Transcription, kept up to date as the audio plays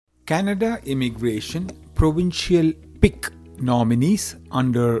Canada Immigration Provincial PIC nominees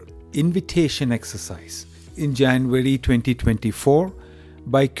under invitation exercise in January 2024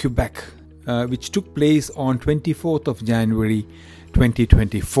 by Quebec, which took place on 24th of January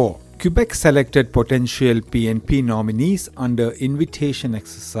 2024. Quebec selected potential PNP nominees under invitation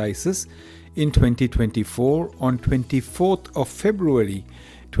exercises in 2024 on 24th of February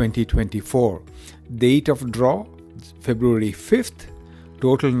 2024. Date of draw, February 5th.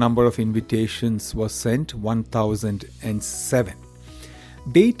 Total number of invitations was sent 1007.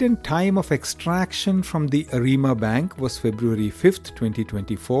 Date and time of extraction from the Arima Bank was February 5th,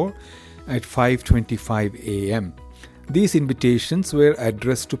 2024 at 5:25 a.m. These invitations were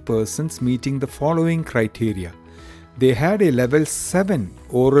addressed to persons meeting the following criteria. They had a level 7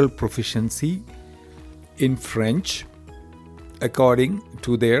 oral proficiency in French according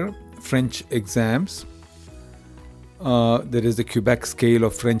to their French exams. There is the Quebec scale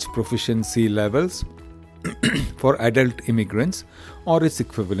of French proficiency levels for adult immigrants or its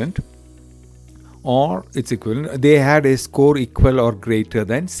equivalent. They had a score equal or greater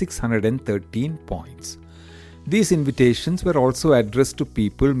than 613 points. These invitations were also addressed to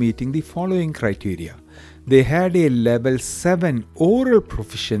people meeting the following criteria. They had a level 7 oral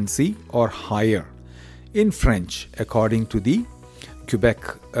proficiency or higher in French according to the Quebec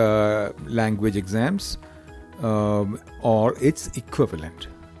language exams or its equivalent.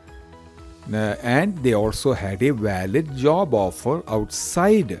 And they also had a valid job offer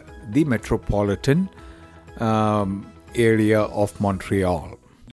outside the metropolitan area of Montreal.